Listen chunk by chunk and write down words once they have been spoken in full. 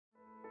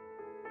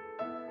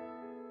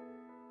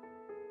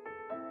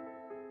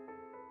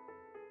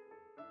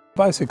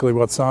Basically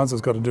what science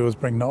has got to do is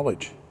bring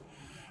knowledge,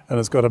 and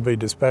it's got to be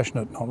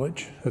dispassionate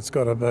knowledge. It's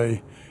got to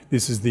be,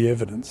 this is the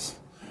evidence.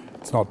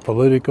 It's not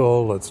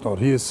political, it's not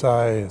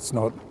hearsay, it's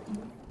not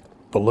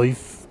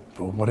belief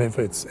or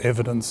whatever, it's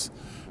evidence,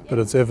 but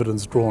it's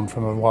evidence drawn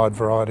from a wide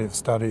variety of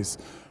studies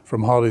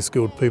from highly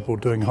skilled people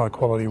doing high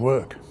quality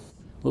work.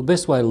 Well, the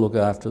best way to look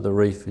after the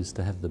reef is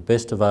to have the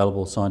best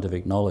available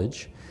scientific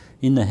knowledge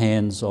in the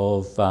hands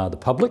of the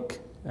public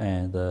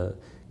and the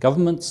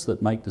governments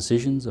that make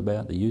decisions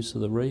about the use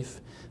of the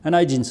reef, and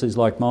agencies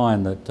like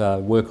mine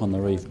that work on the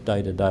reef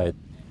day to day.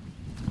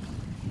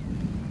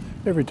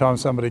 Every time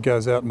somebody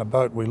goes out in a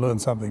boat, we learn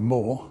something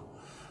more.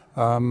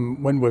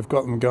 When we've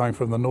got them going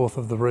from the north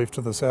of the reef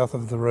to the south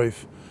of the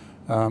reef,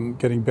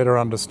 getting better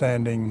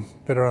understanding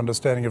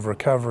of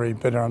recovery,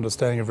 better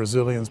understanding of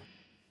resilience.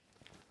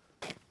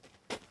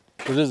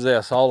 This is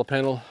our solar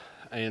panel,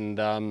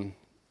 and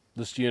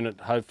this unit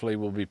hopefully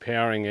will be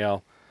powering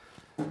our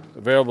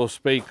variable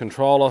speed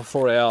controller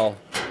for our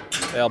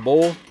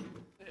bore.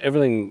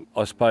 Everything,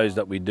 I suppose,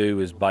 that we do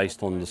is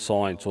based on the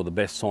science, or the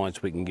best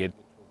science we can get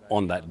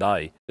on that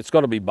day. It's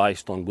got to be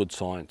based on good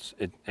science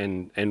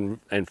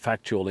and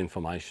factual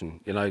information.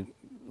 You know,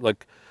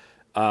 like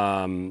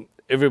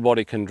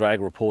everybody can drag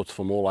reports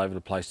from all over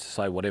the place to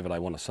say whatever they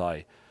want to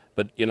say,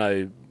 but you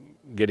know,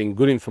 getting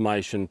good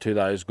information to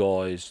those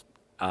guys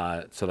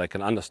so they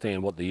can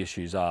understand what the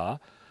issues are,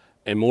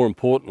 and more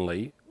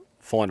importantly,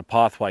 find a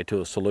pathway to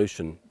a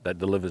solution that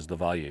delivers the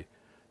value.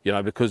 You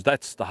know, because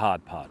that's the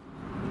hard part.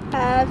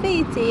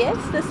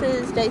 VETS, this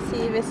is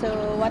JC Vessel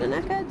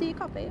Waranaka, do you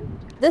copy?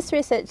 This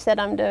research that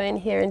I'm doing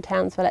here in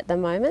Townsville at the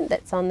moment,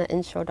 that's on the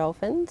inshore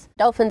dolphins.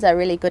 Dolphins are a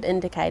really good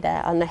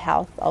indicator on the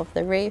health of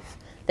the reef,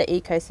 the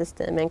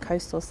ecosystem and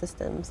coastal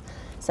systems.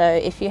 So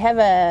if you have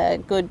a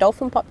good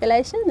dolphin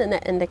population, then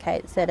that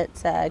indicates that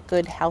it's a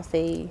good,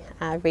 healthy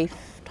reef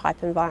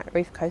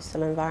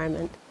coastal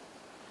environment.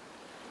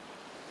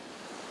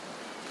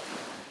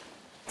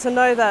 To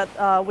know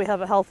that we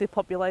have a healthy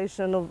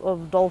population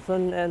of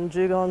dolphin and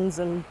dugongs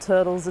and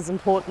turtles is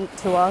important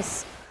to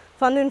us.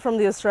 Funding from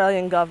the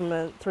Australian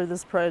government through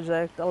this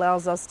project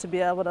allows us to be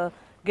able to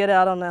get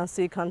out on our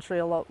sea country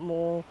a lot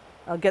more,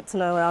 get to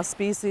know our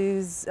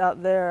species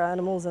out there, our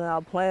animals and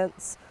our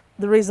plants.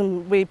 The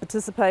reason we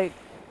participate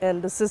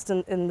and assist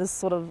in this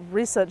sort of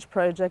research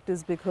project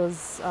is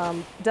because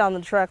down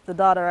the track the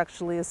data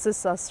actually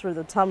assists us through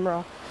the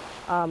TUMRA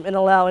in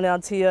allowing our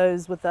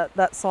TOs with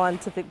that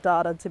scientific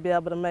data to be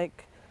able to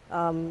make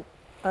an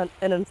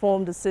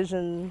informed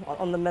decision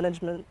on the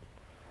management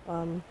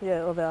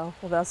of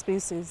our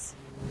species.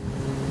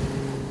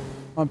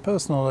 I'm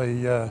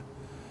personally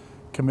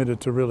committed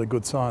to really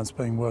good science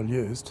being well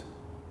used,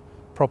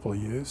 properly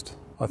used.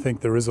 I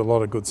think there is a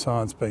lot of good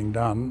science being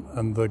done,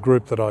 and the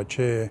group that I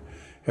chair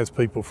has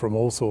people from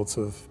all sorts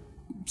of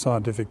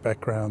scientific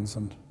backgrounds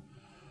and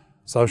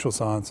social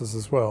sciences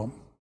as well.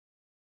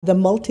 The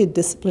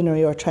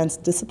multidisciplinary or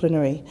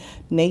transdisciplinary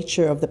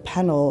nature of the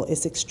panel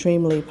is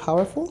extremely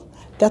powerful.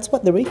 That's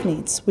what the reef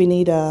needs. We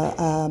need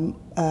a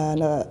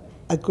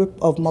group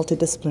of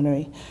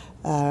multidisciplinary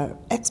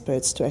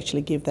experts to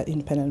actually give that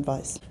independent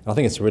advice. I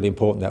think it's really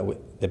important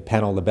that the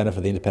panel, the benefit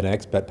of the independent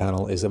expert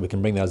panel, is that we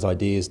can bring those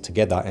ideas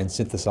together and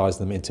synthesise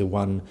them into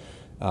one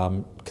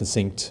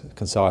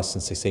concise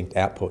and succinct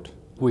output.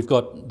 We've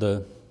got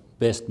the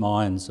best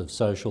minds of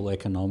social,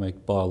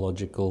 economic,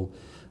 biological,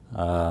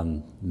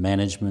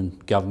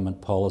 management,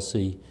 government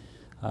policy,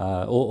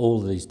 all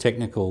of these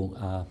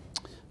technical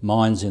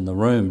minds in the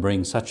room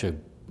bring such a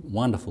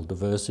wonderful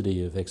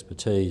diversity of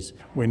expertise.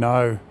 We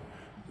know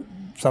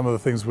some of the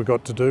things we've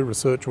got to do.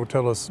 Research will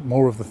tell us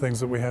more of the things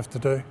that we have to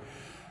do.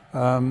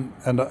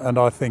 And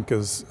I think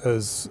as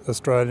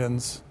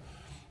Australians,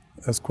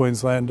 as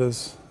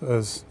Queenslanders,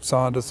 as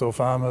scientists or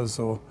farmers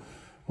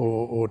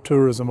or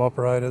tourism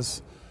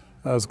operators,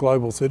 as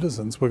global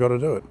citizens, we've got to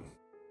do it.